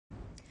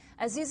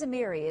Aziz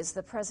Amiri is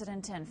the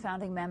president and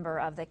founding member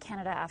of the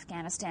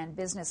Canada-Afghanistan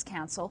Business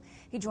Council.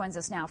 He joins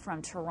us now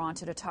from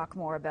Toronto to talk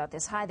more about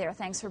this. Hi there.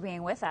 Thanks for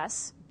being with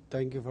us.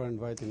 Thank you for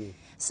inviting me.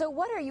 So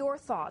what are your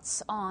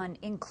thoughts on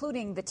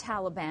including the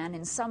Taliban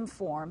in some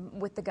form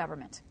with the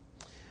government?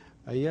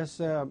 Yes,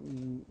 I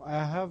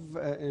have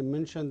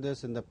mentioned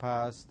this in the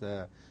past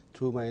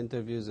through my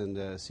interviews in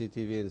the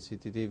CTV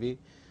and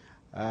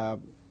CTV.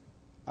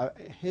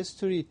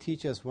 History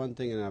teaches one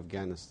thing in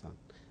Afghanistan,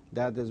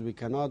 that is we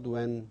cannot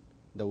win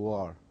the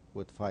war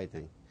with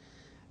fighting.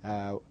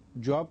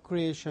 Job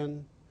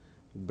creation,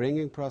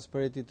 bringing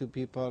prosperity to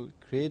people,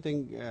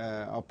 creating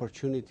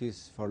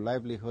opportunities for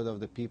livelihood of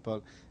the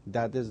people,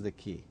 that is the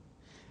key.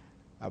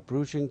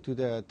 Approaching to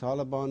the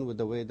Taliban with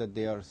the way that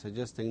they are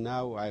suggesting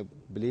now, I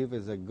believe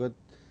is a good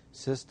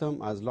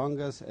system as long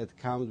as it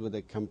comes with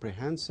a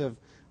comprehensive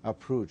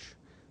approach.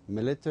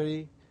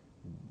 Military,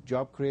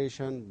 job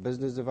creation,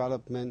 business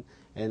development,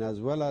 and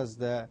as well as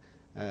the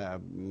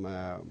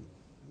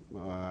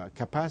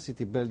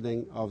capacity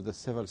building of the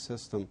civil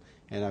system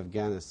in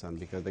Afghanistan,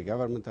 because the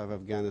government of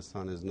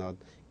Afghanistan is not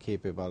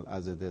capable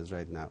as it is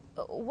right now.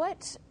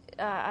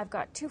 I've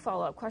got two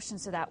follow-up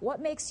questions to that.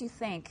 What makes you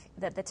think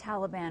that the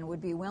Taliban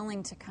would be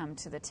willing to come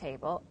to the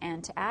table?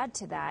 And to add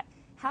to that,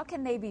 how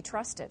can they be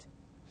trusted?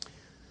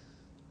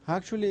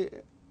 Actually,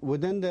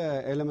 within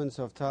the elements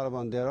of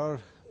Taliban, there are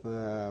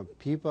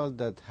people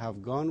that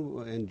have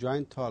gone and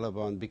joined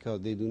Taliban because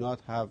they do not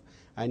have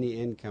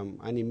any income,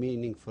 any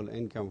meaningful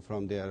income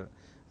from their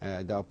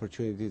the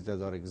opportunities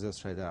that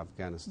exist right in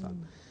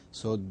Afghanistan.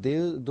 So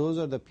those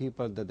are the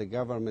people that the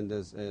government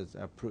is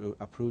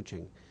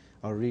approaching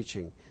or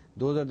reaching.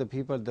 Those are the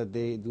people that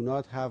they do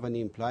not have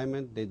any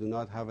employment, they do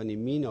not have any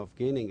mean of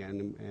gaining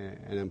an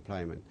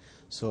employment.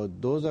 So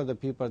those are the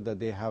people that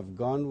they have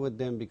gone with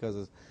them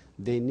because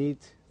they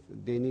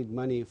need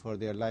money for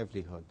their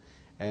livelihood.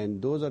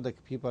 And those are the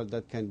people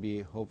that can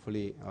be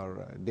hopefully,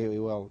 or they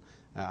will,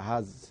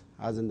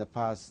 as in the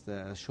past,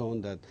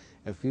 shown that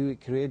if we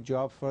create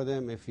jobs for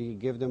them, if we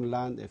give them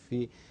land, if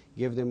we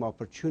give them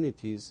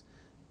opportunities,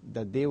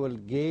 that they will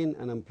gain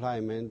an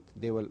employment,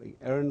 they will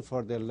earn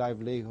for their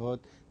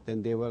livelihood,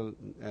 then they will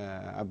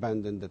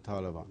abandon the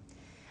Taliban.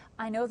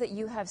 I know that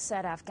you have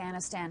said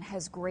Afghanistan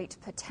has great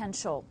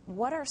potential.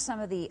 What are some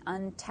of the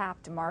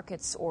untapped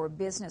markets or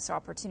business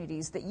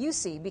opportunities that you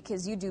see,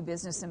 because you do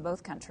business in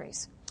both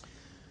countries?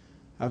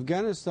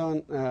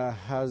 Afghanistan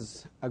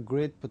has a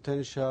great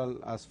potential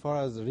as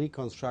far as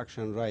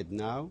reconstruction right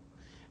now,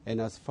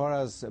 and as far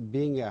as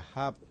being a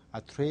hub,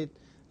 a trade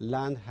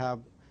land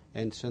hub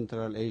in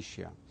Central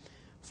Asia.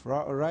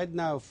 Right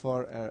now,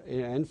 for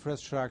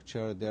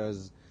infrastructure,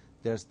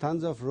 there's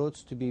tons of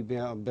roads to be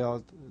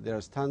built,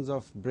 there's tons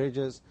of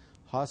bridges,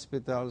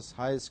 hospitals,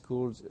 high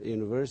schools,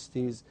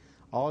 universities.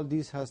 All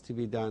these has to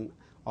be done.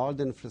 All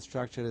the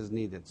infrastructure is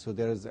needed. So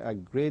there is a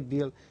great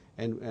deal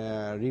in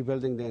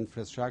rebuilding the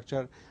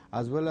infrastructure,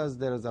 as well as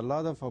there is a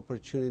lot of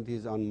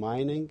opportunities on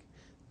mining,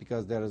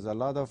 because there is a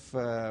lot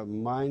of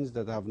mines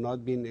that have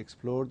not been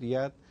explored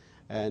yet.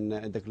 And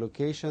the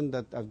location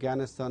that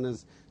Afghanistan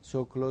is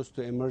so close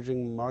to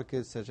emerging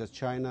markets such as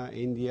China,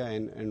 India,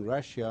 and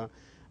Russia,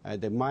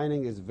 the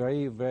mining is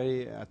very,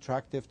 very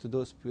attractive to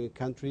those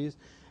countries,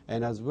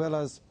 and as well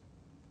as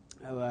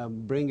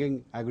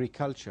bringing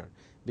agriculture,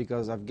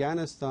 because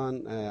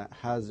Afghanistan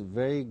has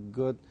very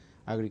good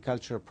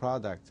agricultural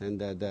products, and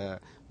the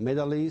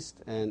Middle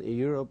East and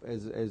Europe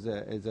is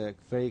a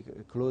very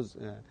close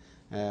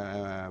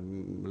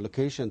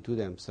location to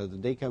them, so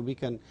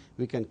that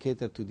we can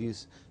cater to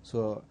these.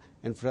 So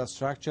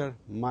infrastructure,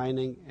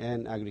 mining,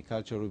 and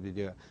agriculture will be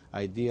the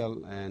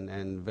ideal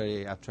and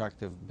very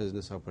attractive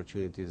business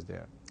opportunities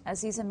there.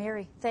 Aziz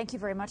Amiri, thank you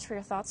very much for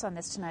your thoughts on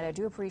this tonight. I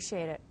do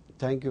appreciate it.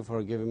 Thank you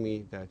for giving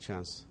me the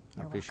chance.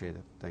 I appreciate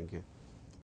welcome. it. Thank you.